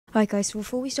Alright guys, so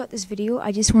before we start this video,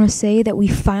 I just want to say that we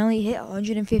finally hit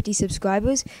 150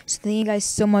 subscribers, so thank you guys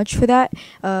so much for that.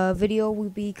 Video will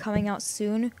be coming out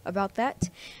soon about that,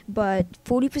 but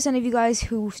 40% of you guys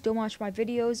who still watch my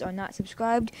videos are not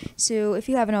subscribed, so if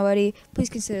you haven't already, please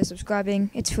consider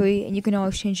subscribing. It's free, and you can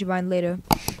always change your mind later.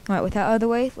 Alright, with that out of the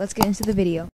way, let's get into the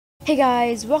video. Hey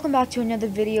guys, welcome back to another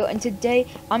video, and today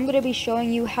I'm going to be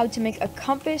showing you how to make a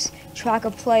compass track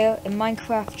a player in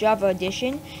Minecraft Java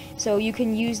Edition. So you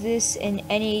can use this in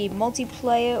any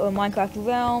multiplayer or Minecraft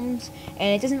realms,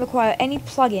 and it doesn't require any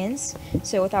plugins.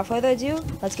 So without further ado,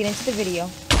 let's get into the video.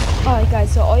 Alright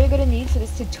guys, so all you're going to need for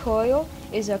this tutorial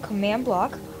is a command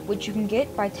block, which you can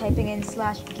get by typing in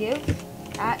 /give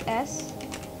 @s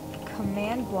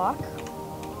command block.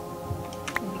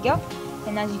 There we go.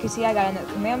 And as you can see, I got a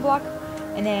command block,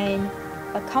 and then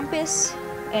a compass,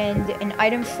 and an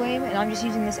item frame, and I'm just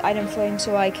using this item frame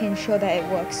so I can show that it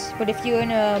works. But if you're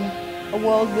in a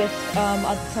world with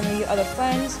some of your other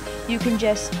friends, you can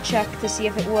just check to see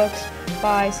if it works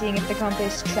by seeing if the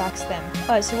compass tracks them.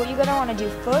 Alright, so what you're going to want to do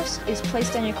first is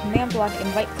place down your command block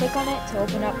and right click on it to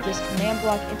open up this command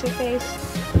block interface,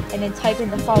 and then type in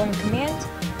the following command.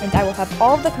 And I will have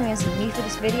all of the commands you need for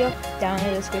this video down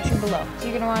in the description below. So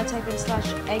you're going to want to type in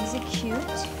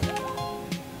 /execute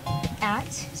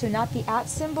 @, so not the @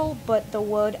 symbol, but the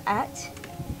word @,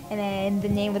 and then the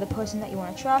name of the person that you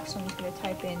want to track. So I'm just going to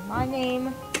type in my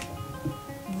name,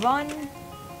 run,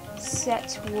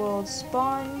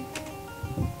 setworldspawn,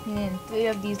 and then 3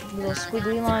 of these little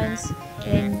squiggly lines.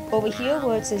 And then over here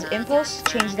where it says impulse,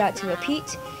 change that to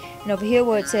repeat. And over here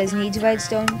where it says needs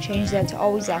redstone, change that to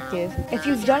always active. If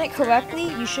you've done it correctly,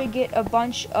 you should get a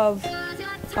bunch of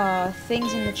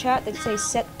things in the chat that say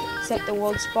set the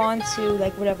world spawn to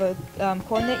like whatever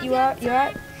coordinate you're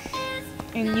at.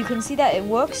 And you can see that it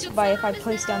works by if I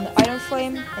place down the item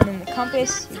frame and then the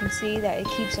compass, you can see that it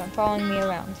keeps on following me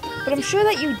around. But I'm sure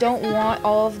that you don't want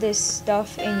all of this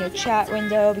stuff in your chat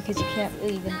window because you can't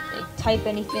really even type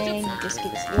anything. It just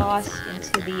gets lost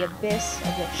into the abyss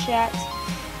of the chat.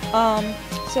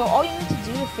 So all you need to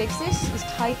do to fix this is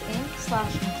type in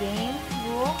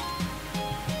 /gamerule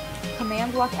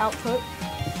commandblockOutput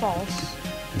false.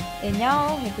 And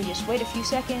now, if we just wait a few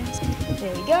seconds,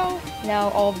 there we go.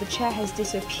 Now all of the chat has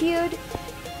disappeared,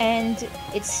 and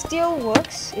it still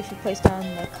works. If you place down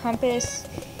the compass,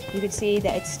 you can see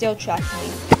that it's still tracking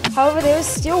me. However, there is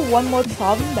still one more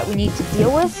problem that we need to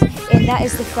deal with, and that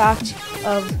is the fact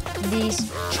of these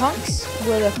chunks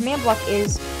where the command block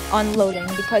is unloading,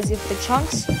 because if the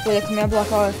chunks where the command block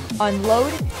are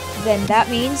unload, then that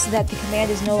means that the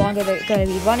command is no longer going to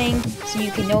be running, so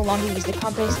you can no longer use the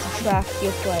compass to track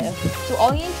your player. So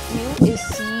all you need to do is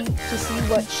to see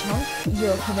what chunk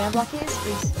your command block is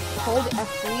hold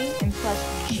F3 and press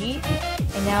G,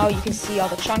 and now you can see all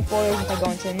the chunk borders. If I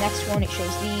go into the next one, it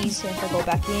shows these, and if I go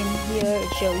back in here,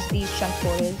 it shows these chunk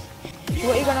borders. So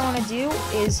what you're going to want to do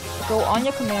is go on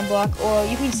your command block, or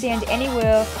you can stand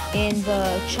anywhere in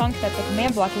the chunk that the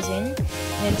command block is in, and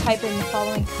then type in the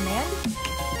following command,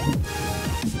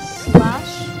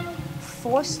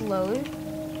 /forceload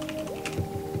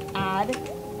add,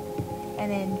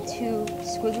 and then 2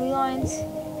 squiggly lines.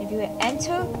 If you hit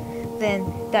enter, then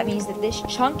that means that this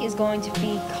chunk is going to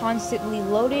be constantly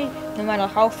loaded no matter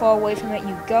how far away from it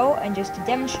you go. And just to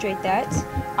demonstrate that,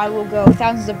 I will go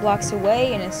thousands of blocks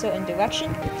away in a certain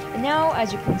direction. And now,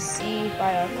 as you can see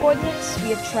by our coordinates, we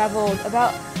have traveled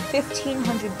about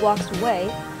 1,500 blocks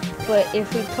away. But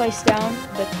if we place down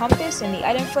the compass and the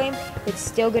item frame, it's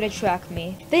still going to track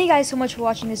me. Thank you guys so much for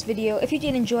watching this video. If you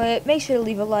did enjoy it, make sure to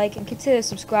leave a like and consider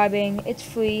subscribing. It's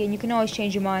free, and you can always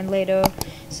change your mind later.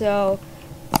 So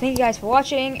thank you guys for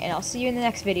watching, and I'll see you in the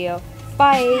next video.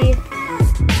 Bye!